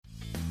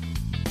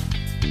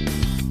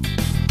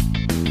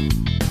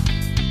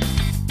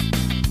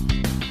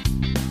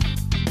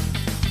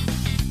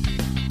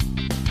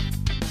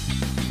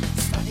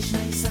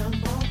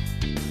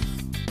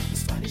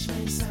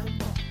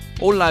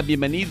Hola,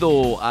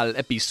 bienvenido al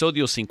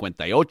episodio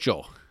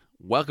 58.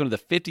 Welcome to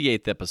the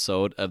 58th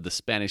episode of the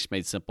Spanish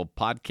Made Simple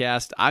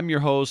podcast. I'm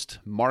your host,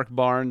 Mark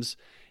Barnes,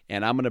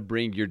 and I'm going to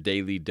bring your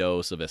daily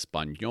dose of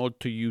español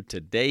to you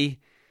today,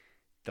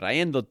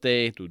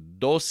 trayéndote tu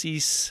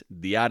dosis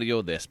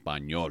diario de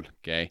español,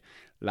 okay?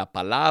 La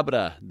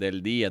palabra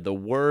del día, the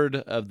word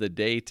of the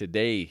day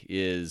today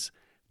is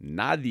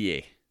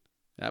nadie.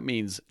 That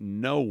means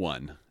no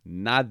one,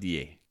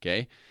 nadie,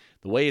 okay?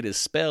 The way it is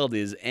spelled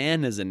is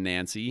N as in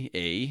Nancy,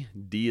 A,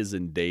 D as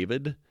in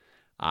David,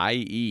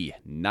 I-E,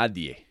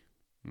 nadie.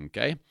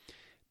 Okay?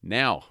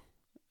 Now,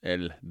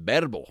 el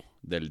verbo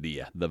del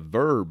día, the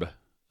verb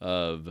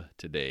of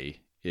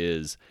today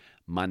is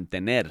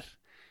mantener.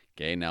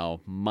 Okay,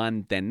 now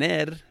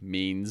mantener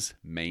means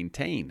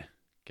maintain,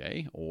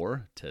 okay,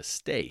 or to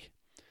stay.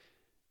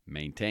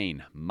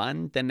 Maintain,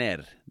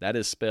 mantener. That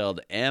is spelled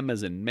M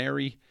as in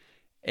Mary,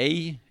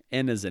 A,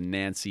 N as in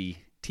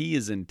Nancy, T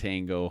as in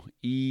Tango,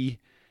 E,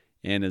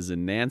 N as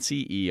in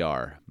Nancy,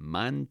 E-R.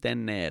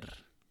 Mantener.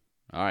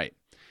 All right.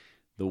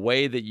 The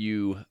way that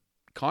you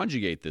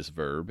conjugate this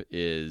verb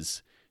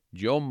is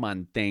yo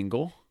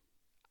mantengo,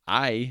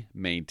 I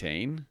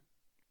maintain,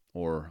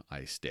 or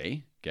I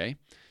stay, okay?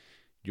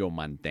 Yo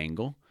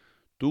mantengo.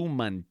 Tú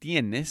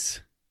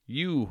mantienes,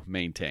 you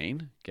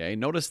maintain, okay?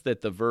 Notice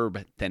that the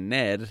verb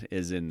tener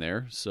is in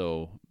there,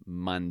 so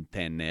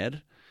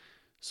mantener.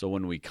 So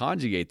when we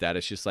conjugate that,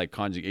 it's just like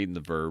conjugating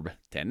the verb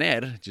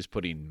tener, just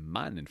putting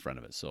man in front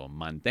of it. So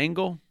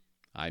mantengo,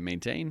 I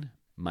maintain.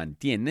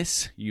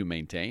 Mantienes, you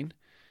maintain.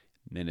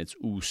 Then it's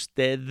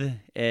usted,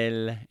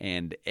 él,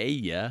 and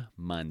ella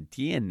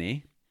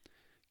mantiene.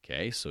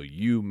 Okay, so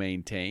you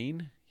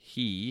maintain,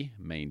 he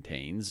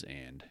maintains,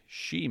 and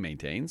she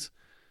maintains.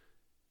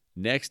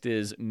 Next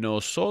is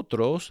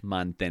nosotros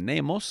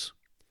mantenemos.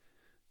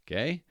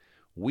 Okay,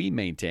 we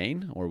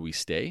maintain or we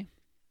stay.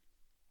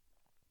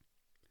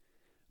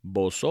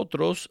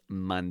 Vosotros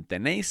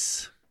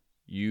mantenéis,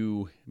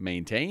 you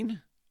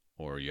maintain,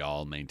 or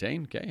y'all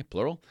maintain, okay,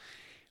 plural.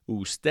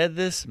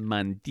 Ustedes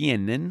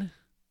mantienen,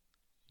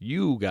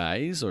 you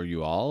guys or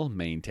you all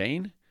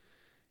maintain.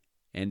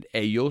 And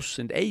ellos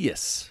and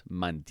ellas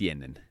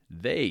mantienen,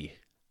 they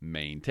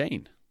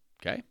maintain,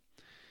 okay?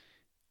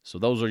 So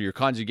those are your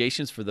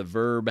conjugations for the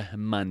verb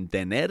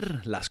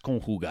mantener, las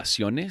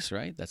conjugaciones,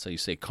 right? That's how you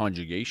say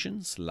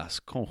conjugations, las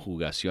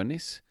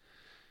conjugaciones.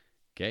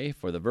 Okay,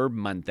 for the verb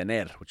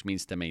mantener, which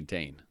means to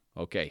maintain.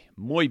 Okay,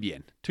 muy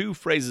bien. Two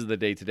phrases of the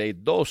day today.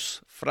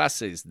 Dos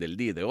frases del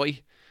día de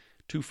hoy.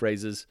 Two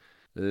phrases.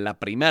 La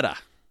primera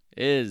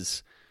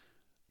is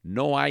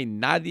no hay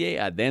nadie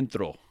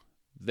adentro.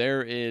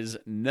 There is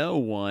no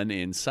one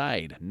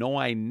inside. No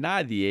hay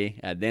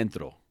nadie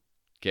adentro.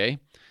 Okay?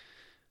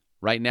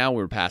 Right now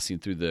we're passing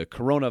through the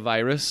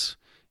coronavirus,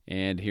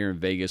 and here in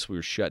Vegas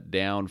we're shut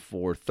down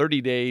for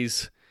 30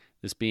 days.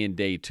 This being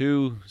day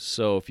 2,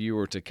 so if you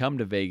were to come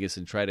to Vegas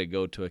and try to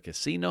go to a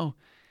casino,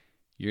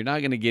 you're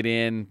not going to get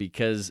in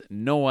because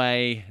no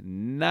hay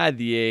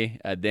nadie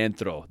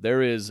adentro.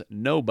 There is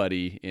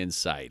nobody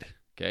inside,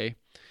 okay?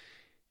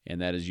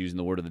 And that is using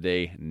the word of the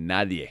day,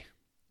 nadie.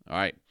 All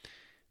right.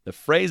 The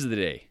phrase of the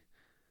day,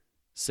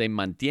 se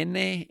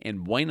mantiene en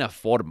buena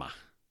forma.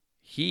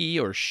 He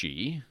or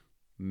she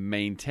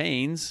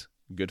maintains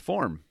good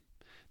form.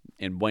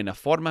 En buena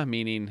forma,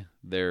 meaning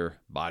their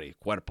body,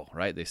 cuerpo,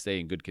 right? They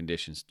stay in good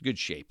conditions, good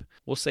shape.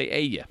 We'll say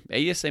ella.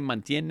 Ella se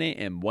mantiene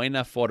en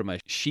buena forma.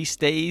 She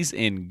stays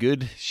in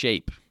good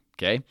shape,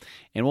 okay?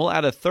 And we'll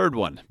add a third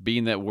one,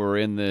 being that we're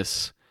in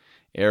this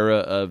era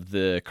of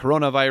the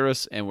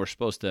coronavirus and we're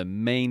supposed to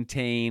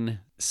maintain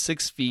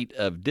 6 feet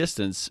of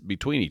distance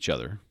between each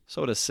other.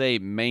 So to say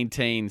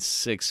maintain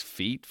 6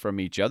 feet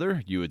from each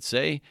other, you would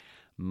say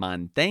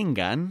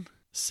mantengan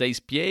 6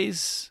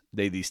 pies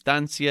de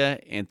distancia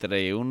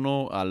entre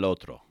uno al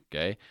otro,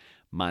 okay?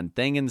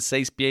 Mantengan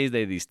 6 pies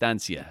de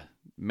distancia.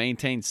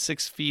 Maintain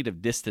 6 feet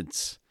of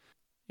distance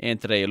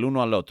entre el uno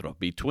al otro,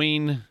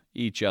 between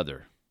each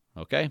other,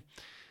 okay?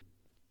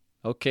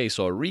 Okay,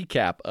 so a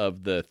recap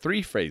of the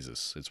 3 phrases,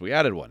 since we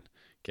added one,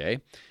 okay?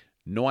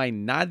 No hay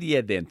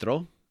nadie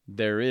dentro.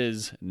 There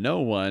is no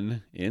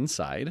one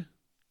inside.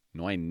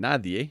 No hay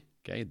nadie,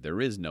 okay?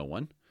 There is no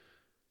one.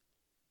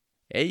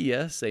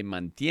 Ella se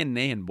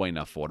mantiene en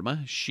buena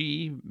forma.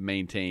 She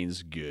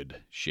maintains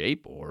good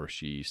shape, or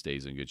she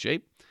stays in good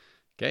shape.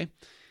 Okay?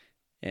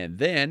 And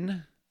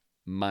then,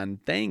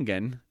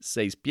 mantengan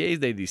 6 pies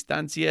de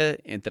distancia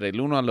entre el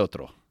uno al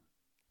otro.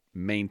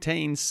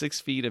 Maintain 6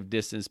 feet of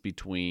distance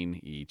between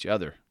each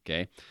other.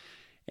 Okay?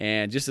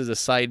 And just as a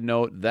side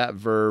note, that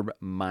verb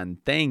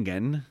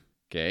mantengan,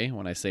 okay,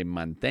 when I say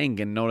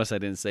mantengan, notice I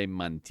didn't say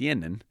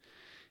mantienen.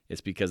 It's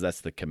because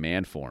that's the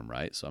command form,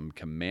 right? So I'm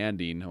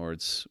commanding, or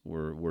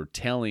we're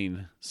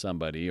telling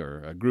somebody,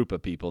 or a group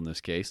of people in this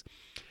case,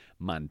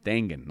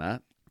 mantengan,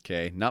 not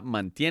Okay, not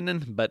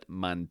mantienen, but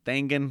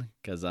mantengan,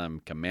 because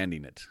I'm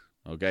commanding it.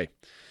 Okay.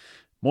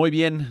 Muy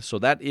bien, so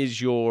that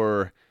is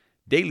your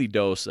daily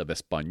dose of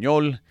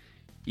español.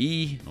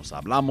 Y nos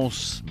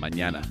hablamos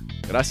mañana.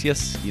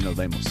 Gracias y nos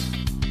vemos.